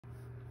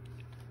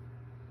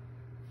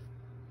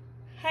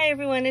Hi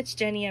everyone, it's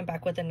Jenny. I'm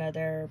back with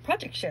another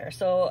project share.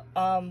 So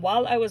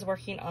while I was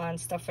working on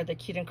stuff for the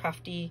Cute and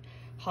Crafty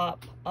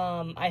hop,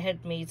 I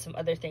had made some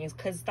other things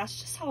because that's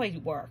just how I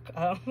work.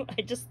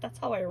 That's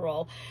how I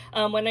roll.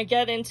 When I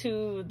get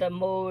into the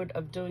mode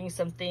of doing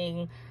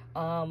something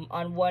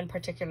on one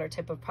particular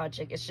type of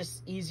project, it's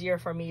just easier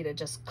for me to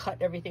just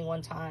cut everything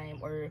one time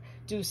or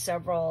do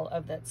several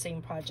of that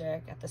same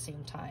project at the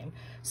same time.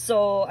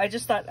 So I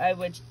just thought I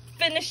would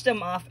finish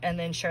them off and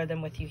then share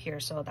them with you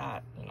here so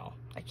that, you know,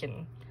 I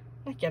can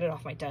not get it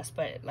off my desk,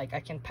 but like I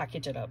can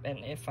package it up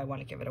and if I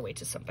want to give it away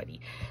to somebody.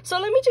 So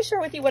let me just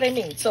share with you what I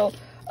made. So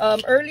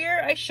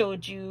earlier I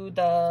showed you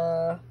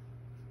the,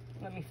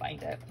 let me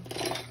find it,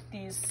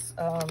 these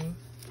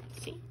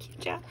see,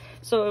 cute, yeah.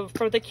 So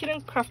for the Cute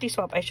and Crafty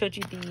swap, I showed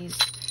you these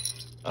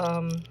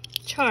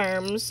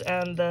charms,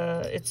 and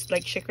it's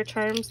like shaker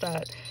charms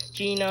that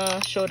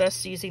Gina showed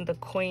us using the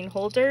coin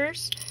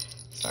holders.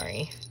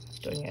 Sorry,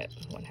 doing it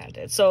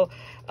one-handed. So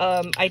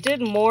I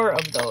did more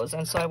of those,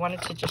 and so I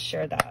wanted to just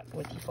share that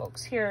with you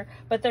folks here,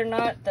 but they're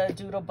not the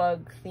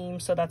doodlebug theme,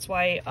 so that's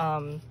why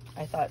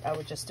I thought I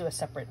would just do a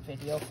separate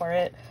video for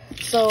it.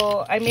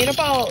 So I made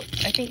about,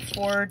 I think,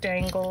 4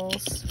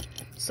 dangles.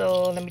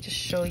 So let me just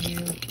show you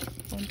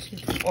 1, 2,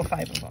 3, 4,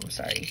 5 of them,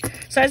 sorry.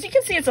 So as you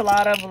can see, it's a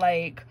lot of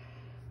like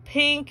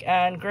pink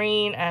and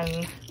green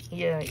and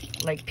yeah,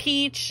 like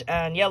peach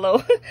and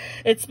yellow.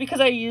 It's because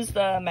I used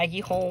the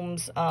Maggie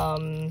Holmes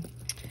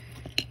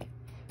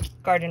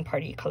garden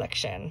party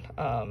collection,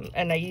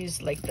 and I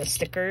used like the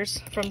stickers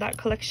from that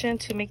collection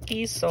to make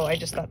these, so I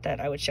just thought that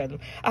I would share them.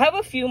 I have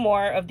a few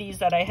more of these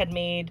that I had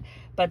made,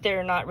 but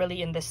they're not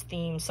really in this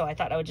theme, so I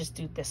thought I would just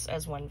do this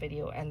as one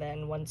video, and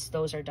then once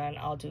those are done,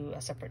 I'll do a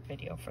separate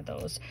video for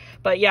those.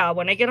 But yeah,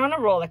 when I get on a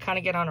roll, I kind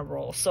of get on a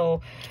roll. So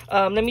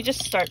let me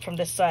just start from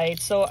this side.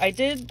 So I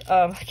did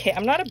okay,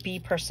 I'm not a bee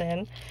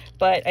person,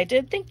 but I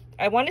did think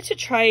I wanted to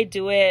try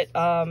do it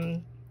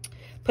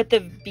put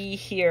the bee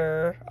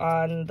here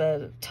on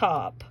the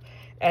top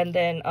and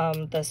then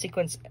the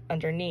sequence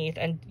underneath,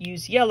 and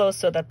use yellow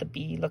so that the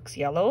bee looks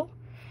yellow.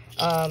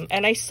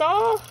 And I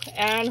saw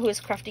Anne, who is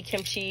Crafty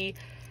Kimchi,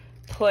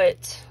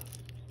 put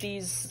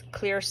these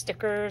clear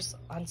stickers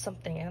on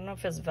something. I don't know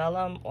if it's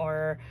vellum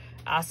or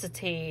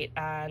acetate,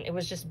 and it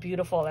was just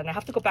beautiful. And I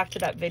have to go back to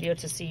that video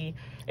to see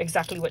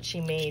exactly what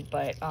she made,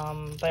 but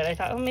I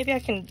thought, oh, maybe I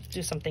can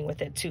do something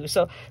with it too.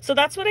 So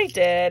that's what I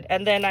did.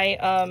 And then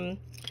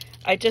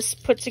I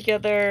just put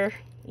together,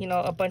 you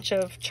know, a bunch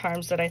of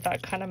charms that I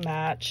thought kind of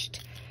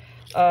matched.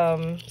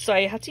 So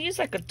I had to use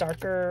like a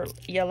darker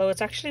yellow.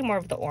 It's actually more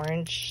of the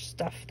orange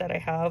stuff that I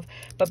have,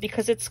 but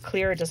because it's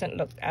clear, it doesn't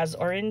look as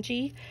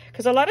orangey.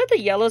 Because a lot of the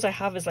yellows I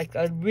have is like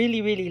a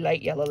really, really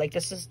light yellow. Like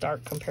this is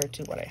dark compared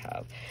to what I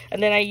have.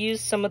 And then I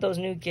used some of those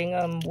new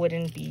gingham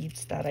wooden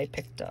beads that I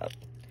picked up.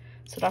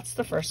 So that's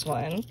the first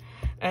one.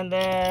 And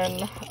then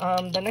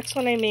the next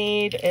one I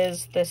made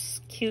is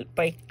this cute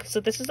bike. So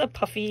this is a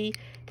puffy,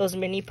 those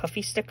mini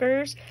puffy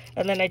stickers,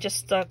 and then I just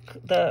stuck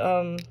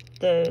the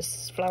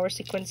flower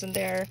sequins in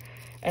there,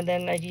 and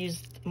then I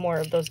used more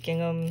of those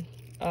gingham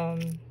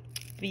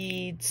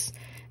beads,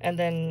 and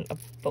then a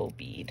bow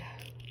bead.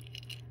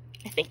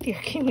 I think they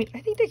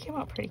came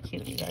out pretty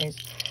cute, you guys.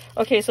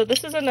 Okay, so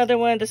this is another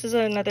one. This is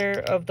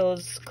another of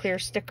those clear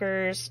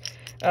stickers.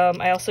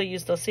 I also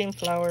used those same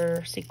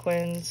flower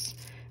sequins.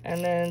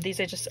 And then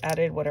these I just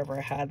added whatever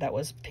I had that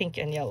was pink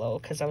and yellow,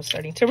 because I was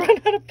starting to run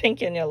out of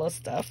pink and yellow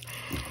stuff.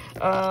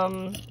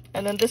 And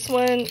then this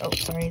one, oh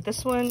sorry,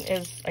 this one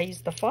is, I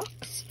used the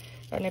fox,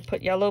 and I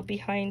put yellow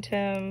behind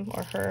him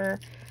or her.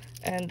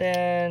 And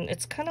then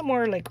it's kind of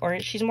more like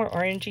orange, she's more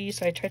orangey,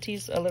 so I tried to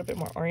use a little bit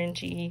more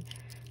orangey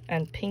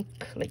and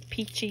pink, like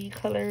peachy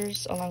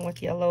colors along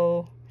with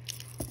yellow.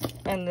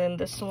 And then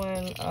this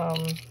one,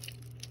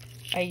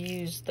 I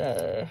used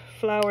the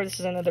flower.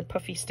 This is another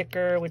puffy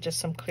sticker with just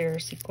some clear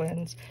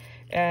sequins,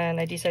 and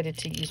I decided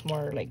to use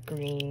more like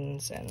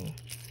greens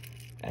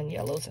and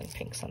yellows and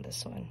pinks on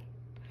this one.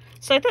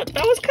 So I thought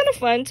that was kind of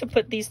fun to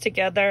put these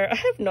together. I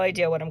have no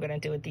idea what I'm gonna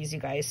do with these, you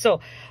guys. So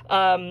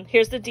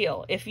here's the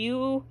deal: if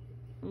you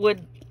want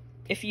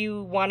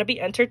to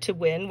be entered to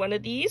win one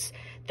of these,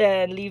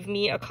 then leave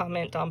me a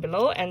comment down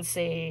below and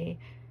say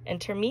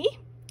enter me.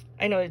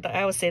 I know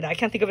I always say that. I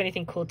can't think of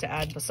anything cool to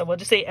add, so we'll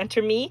just say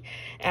enter me.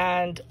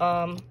 And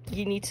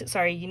you need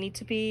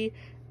to be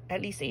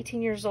at least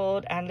 18 years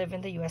old and live in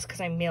the US, because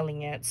I'm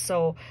mailing it.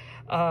 So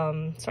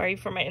sorry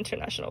for my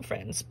international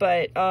friends,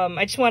 but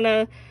I just want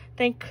to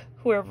thank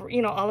whoever,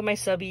 you know, all of my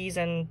subbies.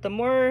 And the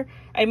more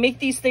I make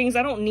these things,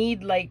 I don't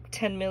need like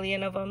 10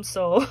 million of them,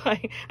 so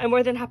I'm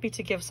more than happy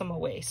to give some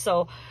away.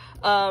 So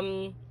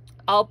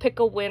I'll pick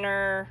a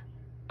winner,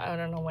 I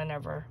don't know,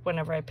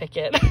 whenever I pick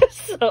it.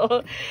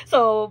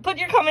 so put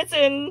your comments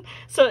in,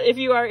 so if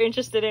you are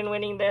interested in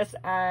winning this,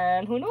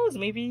 and who knows,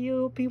 maybe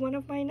you'll be one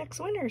of my next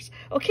winners.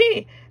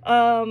 Okay,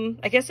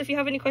 I guess if you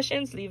have any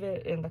questions, leave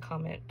it in the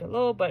comment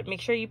below, but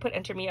make sure you put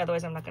enter me,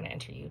 otherwise I'm not going to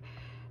enter you.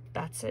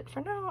 That's it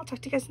for now. I'll talk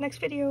to you guys in the next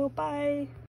video. Bye.